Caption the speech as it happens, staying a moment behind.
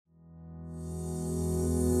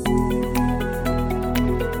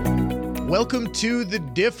Welcome to The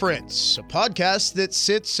Difference, a podcast that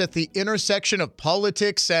sits at the intersection of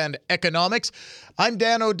politics and economics. I'm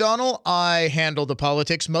Dan O'Donnell. I handle the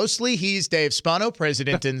politics mostly. He's Dave Spano,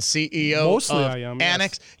 president and CEO Mostly of I am,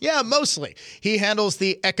 Annex. yes. Yeah, mostly. He handles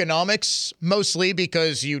the economics mostly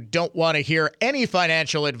because you don't want to hear any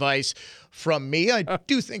financial advice from me. I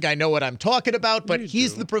do think I know what I'm talking about, but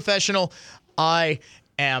he's the professional. I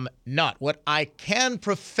am not. What I can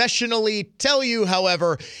professionally tell you,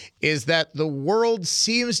 however, is that the world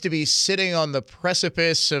seems to be sitting on the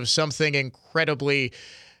precipice of something incredibly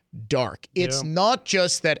dark. It's not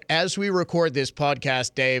just that as we record this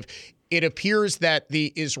podcast, Dave, it appears that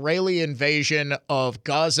the Israeli invasion of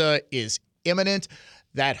Gaza is imminent,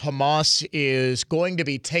 that Hamas is going to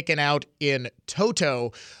be taken out in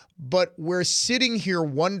toto, but we're sitting here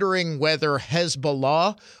wondering whether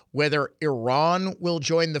Hezbollah, whether Iran will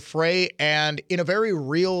join the fray, and in a very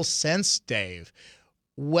real sense, Dave,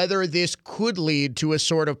 whether this could lead to a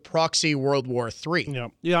sort of proxy World War III.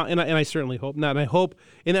 Yeah, and I certainly hope not. And I hope,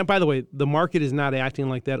 and by the way, the market is not acting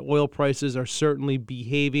like that. Oil prices are certainly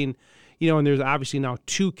behaving, and there's obviously now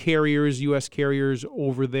two carriers, U.S. carriers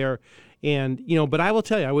over there. And, but I will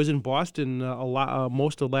tell you, I was in Boston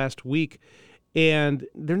most of last week, and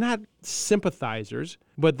they're not sympathizers,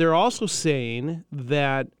 but they're also saying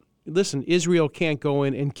that, listen, Israel can't go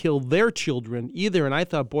in and kill their children either. And I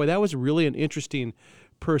thought, boy, that was really an interesting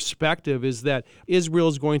perspective, is that Israel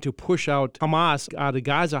is going to push out Hamas out of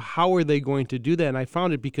Gaza. How are they going to do that? And I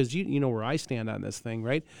found it because you know where I stand on this thing,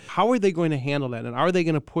 right? How are they going to handle that? And are they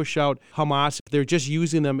going to push out Hamas? They're just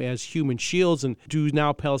using them as human shields. And do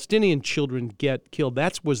now Palestinian children get killed?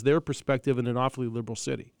 That was their perspective in an awfully liberal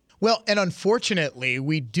city. Well, and unfortunately,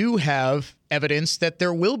 we do have evidence that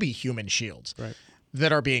there will be human shields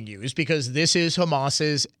that are being used because this is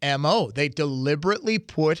Hamas's MO. They deliberately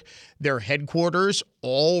put their headquarters,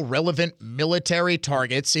 all relevant military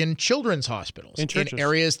targets, in children's hospitals, in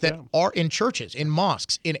areas that are in churches, in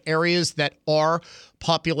mosques, in areas that are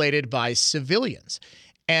populated by civilians.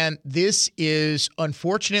 And this is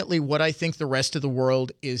unfortunately what I think the rest of the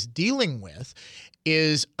world is dealing with,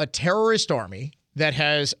 is a terrorist army that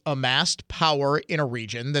has amassed power in a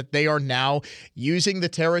region that they are now using the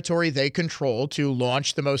territory they control to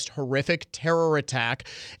launch the most horrific terror attack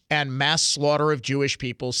and mass slaughter of Jewish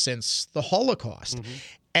people since the Holocaust. Mm-hmm.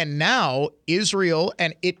 And now Israel,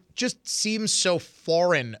 and it just seems so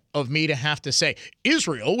foreign of me to have to say,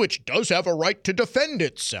 Israel, which does have a right to defend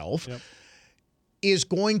itself, is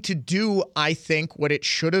going to do, I think, what it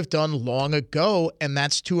should have done long ago, and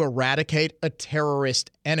that's to eradicate a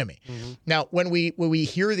terrorist enemy. Mm-hmm. Now, when we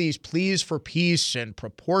hear these pleas for peace and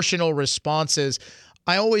proportional responses,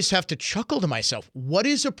 I always have to chuckle to myself. What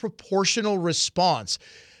is a proportional response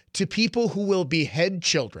to people who will behead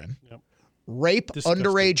children, rape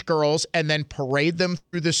underage girls, and then parade them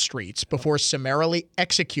through the streets before summarily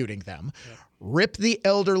executing them, rip the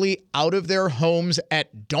elderly out of their homes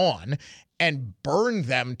at dawn, and burn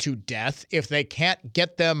them to death if they can't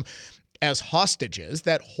get them as hostages,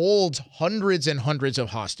 that holds hundreds and hundreds of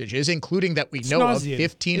hostages, including that we know of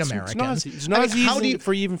 15 Americans. It's nauseating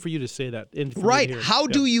for you to say that. Right. How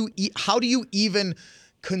do you even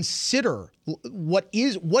consider what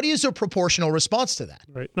is a proportional response to that?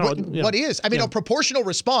 Right. What is? I mean, a proportional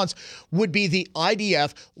response would be the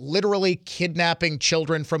IDF literally kidnapping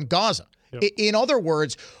children from Gaza. In other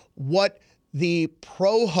words, what the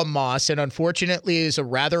pro-Hamas, and unfortunately is a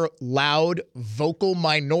rather loud, vocal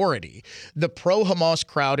minority, the pro-Hamas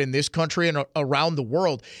crowd in this country and around the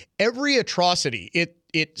world, every atrocity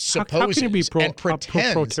it supposes how can you be and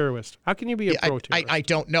pretends pro-terrorist? How can you be a pro-terrorist? I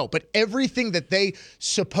don't know, but everything that they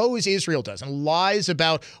suppose Israel does and lies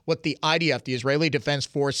about what the IDF, the Israeli Defense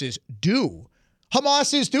Forces, do,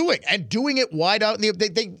 Hamas is doing, and doing it wide out. They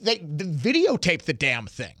videotape the damn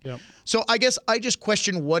thing. So I guess I just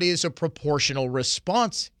question what is a proportional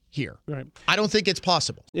response here. Right. I don't think it's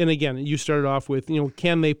possible. And again, you started off with,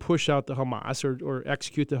 can they push out the Hamas or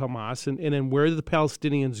execute the Hamas? And then where do the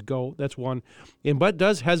Palestinians go? That's one. But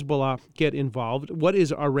does Hezbollah get involved? What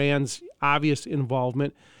is Iran's obvious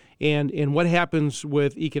involvement? And what happens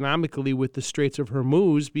economically with the Straits of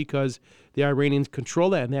Hormuz, because the Iranians control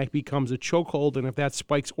that, and that becomes a chokehold. And if that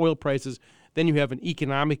spikes oil prices, then you have an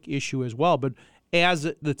economic issue as well. But as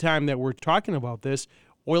the time that we're talking about this,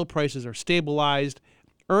 oil prices are stabilized,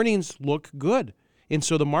 earnings look good. And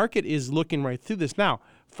so the market is looking right through this. Now,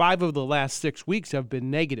 5 of the last 6 weeks have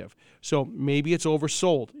been negative. So maybe it's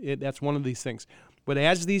oversold. That's one of these things. But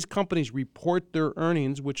as these companies report their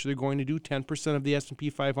earnings, which they're going to do, 10% of the S&P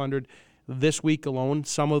 500 this week alone,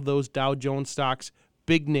 some of those Dow Jones stocks,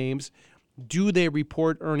 big names, Do they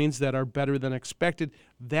report earnings that are better than expected?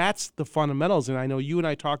 That's the fundamentals. And I know you and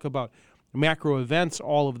I talk about macro events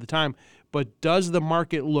all of the time, but does the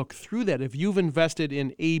market look through that? If you've invested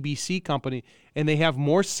in ABC company and they have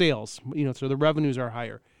more sales, so the revenues are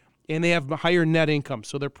higher, and they have higher net income,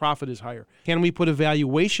 so their profit is higher, can we put a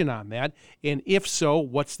valuation on that? And if so,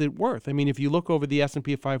 what's it worth? I mean, if you look over the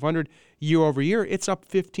S&P 500 year over year, it's up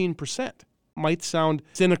 15%. Might sound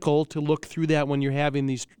cynical to look through that when you're having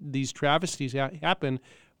these travesties happen,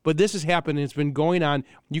 but this has happened and it's been going on.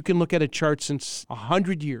 You can look at a chart since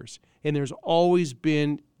 100 years, and there's always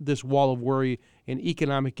been this wall of worry and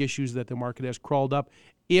economic issues that the market has crawled up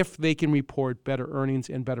if they can report better earnings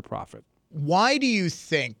and better profit. Why do you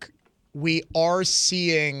think we are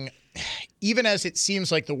seeing, even as it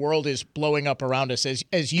seems like the world is blowing up around us,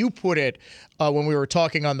 as you put it when we were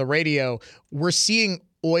talking on the radio, we're seeing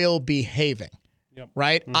oil behaving? Yep.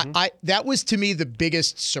 Right? Mm-hmm. That was, to me, the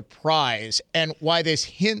biggest surprise, and why this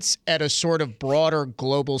hints at a sort of broader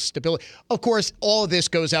global stability. Of course, all of this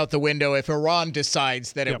goes out the window if Iran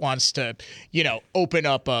decides that it wants to, open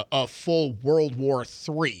up a full World War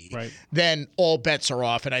III. Right. Then all bets are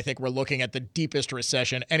off, and I think we're looking at the deepest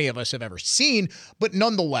recession any of us have ever seen. But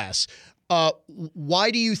nonetheless, why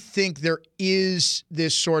do you think there is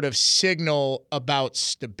this sort of signal about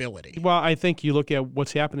stability? Well, I think you look at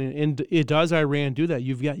what's happening, and does Iran do that?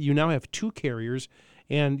 You now have two carriers,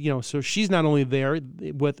 and so she's not only there,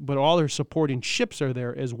 but all her supporting ships are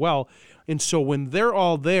there as well. And so when they're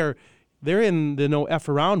all there, they're in the no F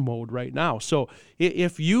around mode right now. So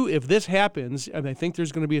if this happens, and I think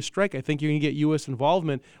there's going to be a strike, I think you're going to get U.S.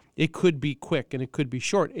 involvement. It could be quick and it could be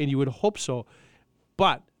short, and you would hope so.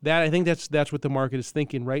 But I think that's what the market is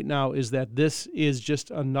thinking right now, is that this is just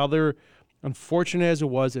another, unfortunate as it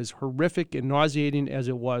was, as horrific and nauseating as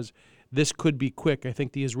it was, this could be quick. I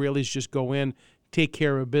think the Israelis just go in, take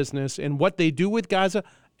care of business. And what they do with Gaza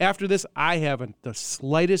after this, I haven't the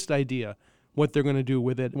slightest idea what they're going to do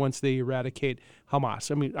with it once they eradicate Hamas.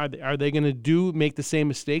 I mean, are they going to make the same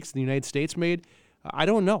mistakes the United States made? I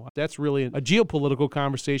don't know. That's really a geopolitical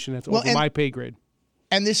conversation that's over my pay grade.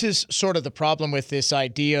 And this is sort of the problem with this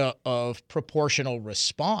idea of proportional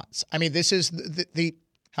response. I mean, this is the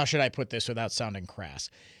how should I put this without sounding crass?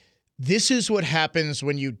 This is what happens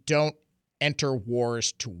when you don't enter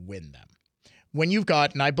wars to win them. When you've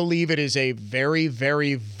got, and I believe it is a very,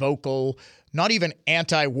 very vocal, not even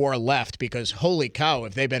anti-war left, because holy cow,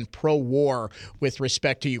 have they been pro-war with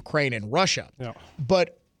respect to Ukraine and Russia. Yeah.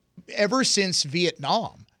 But ever since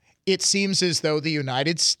Vietnam, it seems as though the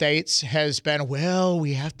United States has been,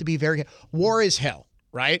 we have to be very, war is hell,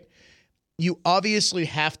 right? You obviously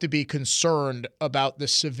have to be concerned about the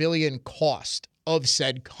civilian cost of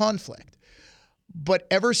said conflict. But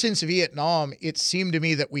ever since Vietnam, it seemed to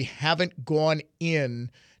me that we haven't gone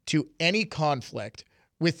in to any conflict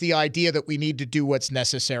with the idea that we need to do what's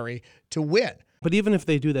necessary to win. But even if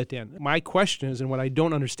they do that, Dan, my question is, and what I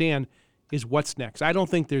don't understand is what's next. I don't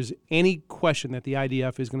think there's any question that the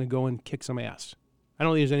IDF is going to go and kick some ass. I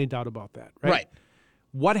don't think there's any doubt about that, right? Right.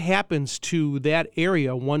 What happens to that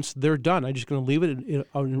area once they're done? Are you just going to leave it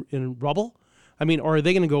in rubble? I mean, or are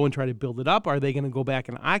they going to go and try to build it up? Are they going to go back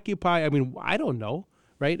and occupy? I mean, I don't know,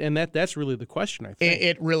 right? And that's really the question, I think.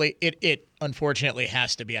 It unfortunately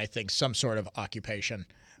has to be, I think, some sort of occupation.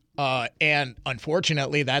 And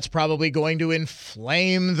unfortunately, that's probably going to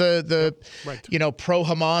inflame the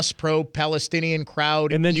pro-Hamas, pro-Palestinian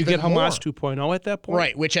crowd. And then you get Hamas more. 2.0 at that point.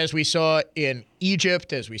 Right, which, as we saw in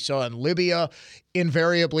Egypt, as we saw in Libya,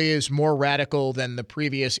 invariably is more radical than the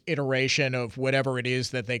previous iteration of whatever it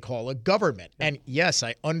is that they call a government. Yeah. And yes,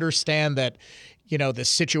 I understand that, the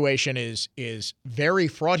situation is very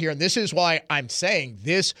fraught here. And this is why I'm saying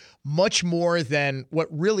this much more than what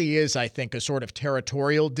really is, I think, a sort of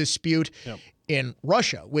territorial dispute in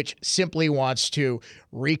Russia, which simply wants to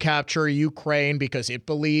recapture Ukraine because it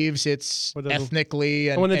believes it's ethnically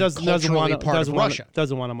and culturally part of Russia.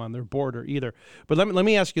 Doesn't want them on their border either. But let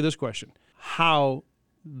me ask you this question. How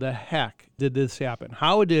the heck did this happen?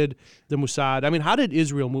 How did the Mossad, how did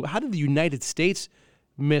Israel move? How did the United States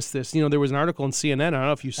miss this? There was an article on CNN. I don't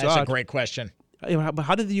know if you saw it. That's a great question. But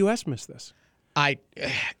how did the U.S. miss this?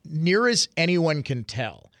 Near as anyone can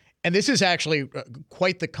tell, and this is actually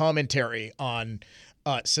quite the commentary on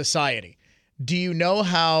society. Do you know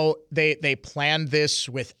how they planned this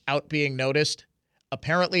without being noticed?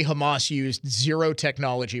 Apparently, Hamas used zero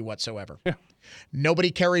technology whatsoever. Yeah.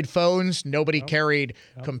 Nobody carried phones. Nobody carried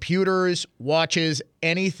computers, watches,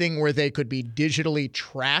 anything where they could be digitally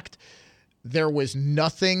tracked. There was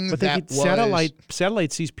nothing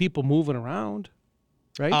satellite sees people moving around,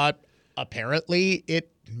 right? Apparently,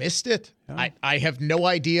 it missed it. Yeah. I have no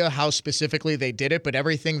idea how specifically they did it, but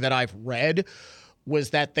everything that I've read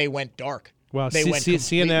was that they went dark. Well, they went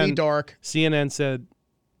completely dark. CNN said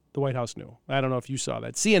the White House knew. I don't know if you saw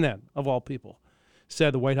that. CNN, of all people,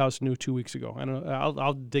 said the White House knew 2 weeks ago. I don't know.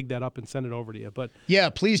 I'll dig that up and send it over to you. But yeah,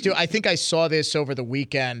 please do. I think I saw this over the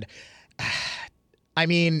weekend. I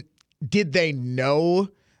mean, did they know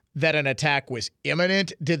that an attack was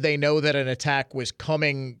imminent? Did they know that an attack was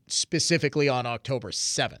coming specifically on October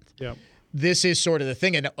 7th? Yeah. This is sort of the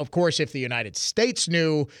thing. And of course, if the United States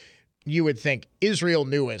knew, you would think Israel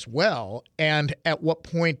knew as well. And at what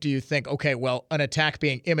point do you think, okay, well, an attack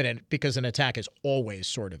being imminent, because an attack is always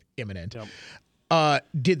sort of imminent. Yep.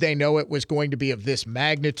 Did they know it was going to be of this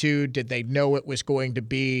magnitude? Did they know it was going to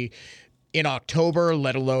be in October,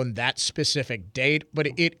 let alone that specific date? But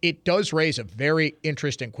it does raise a very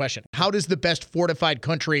interesting question. How does the best fortified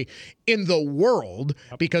country in the world,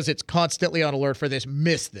 because it's constantly on alert for this,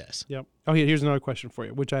 miss this? Yep. Oh, here's another question for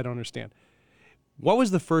you, which I don't understand. What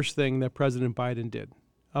was the first thing that President Biden did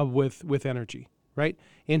with energy, right?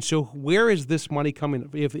 And so where is this money coming?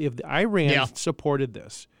 If Iran supported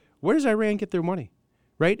this, where does Iran get their money,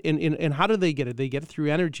 right? And how do they get it? They get it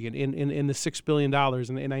through energy and in the $6 billion.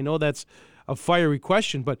 And I know that's a fiery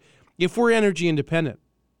question, but if we're energy independent,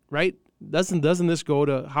 right, doesn't this go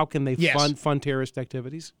to how can they fund terrorist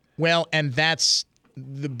activities? Well, and that's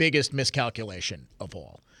the biggest miscalculation of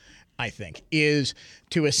all, I think, is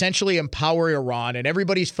to essentially empower Iran, and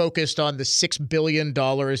everybody's focused on the $6 billion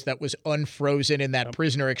that was unfrozen in that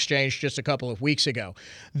prisoner exchange just a couple of weeks ago.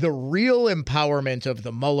 The real empowerment of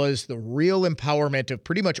the mullahs, the real empowerment of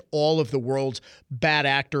pretty much all of the world's bad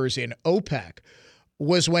actors in OPEC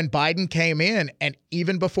was when Biden came in, and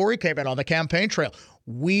even before he came in on the campaign trail,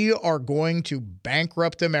 we are going to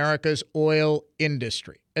bankrupt America's oil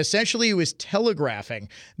industry. Essentially, he was telegraphing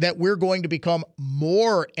that we're going to become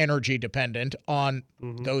more energy dependent on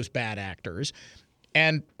those bad actors.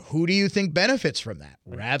 And who do you think benefits from that?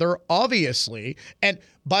 Rather obviously. And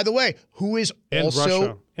by the way, who is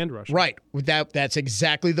Russia. Right. That's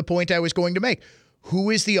exactly the point I was going to make. Who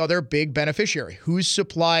is the other big beneficiary? Who's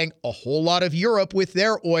supplying a whole lot of Europe with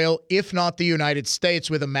their oil, if not the United States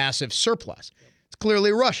with a massive surplus? It's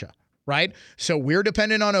clearly Russia. Right? So we're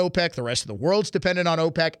dependent on OPEC. The rest of the world's dependent on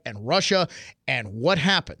OPEC and Russia. And what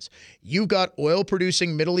happens? You've got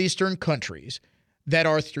oil-producing Middle Eastern countries that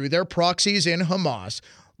are, through their proxies in Hamas,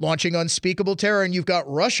 launching unspeakable terror. And you've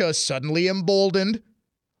got Russia suddenly emboldened,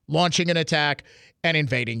 launching an attack and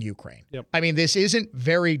invading Ukraine. Yep. I mean, this isn't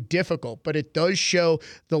very difficult, but it does show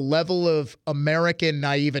the level of American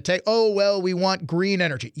naivete. Oh, well, we want green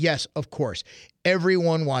energy. Yes, of course.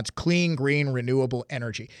 Everyone wants clean, green, renewable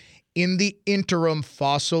energy. In the interim,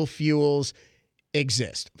 fossil fuels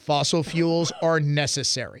exist. Fossil fuels are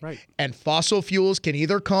necessary. Right. And fossil fuels can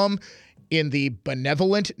either come in the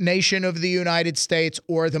benevolent nation of the United States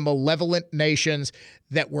or the malevolent nations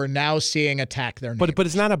that we're now seeing attack their neighbors. But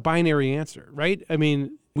it's not a binary answer, right? I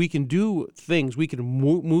mean, we can do things. We can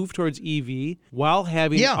move towards EV while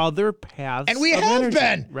having other paths. And we of have energy,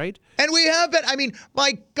 been. Right? And we have been. I mean,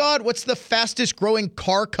 my God, what's the fastest growing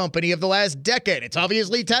car company of the last decade? It's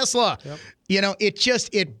obviously Tesla. Yep. You know,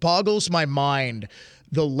 it boggles my mind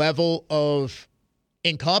the level of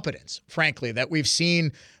incompetence, frankly, that we've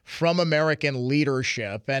seen from American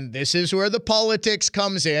leadership. And this is where the politics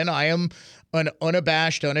comes in. I am an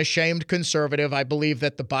unabashed, unashamed conservative. I believe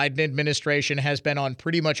that the Biden administration has been on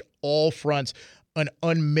pretty much all fronts an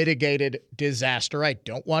unmitigated disaster. I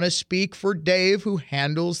don't want to speak for Dave, who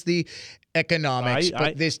handles the economics,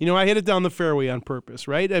 I hit it down the fairway on purpose,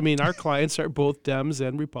 right? I mean, our clients are both Dems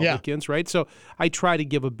and Republicans, right? So I try to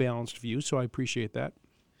give a balanced view, so I appreciate that.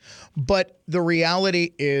 But the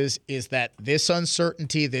reality is that this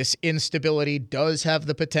uncertainty, this instability does have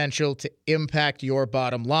the potential to impact your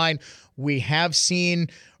bottom line. We have seen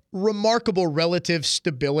remarkable relative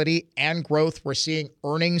stability and growth. We're seeing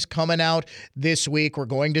earnings coming out this week. We're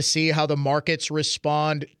going to see how the markets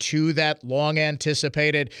respond to that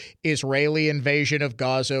long-anticipated Israeli invasion of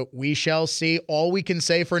Gaza. We shall see. All we can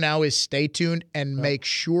say for now is stay tuned and make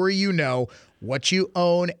sure you know what you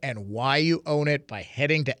own and why you own it by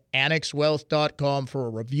heading to annexwealth.com for a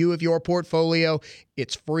review of your portfolio.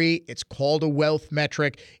 It's free. It's called a wealth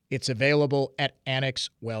metric. It's available at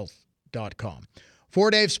annexwealth.com.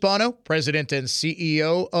 For Dave Spano, President and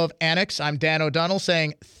CEO of Annex, I'm Dan O'Donnell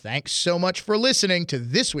saying thanks so much for listening to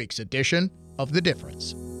this week's edition of The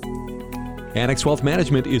Difference. Annex Wealth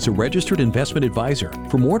Management is a registered investment advisor.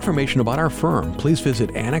 For more information about our firm, please visit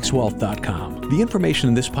annexwealth.com. The information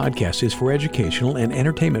in this podcast is for educational and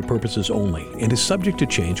entertainment purposes only and is subject to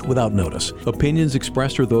change without notice. Opinions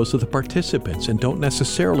expressed are those of the participants and don't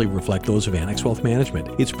necessarily reflect those of Annex Wealth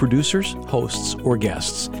Management, its producers, hosts, or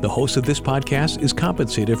guests. The host of this podcast is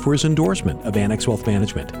compensated for his endorsement of Annex Wealth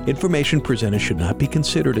Management. Information presented should not be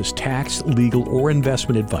considered as tax, legal, or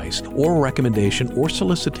investment advice, or recommendation or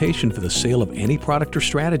solicitation for the sale of any product or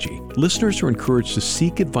strategy. Listeners are encouraged to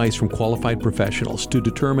seek advice from qualified professionals to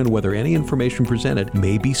determine whether any information presented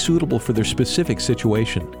may be suitable for their specific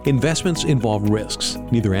situation. Investments involve risks.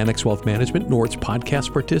 Neither Annex Wealth Management nor its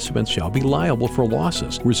podcast participants shall be liable for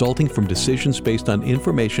losses resulting from decisions based on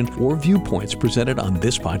information or viewpoints presented on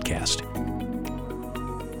this podcast.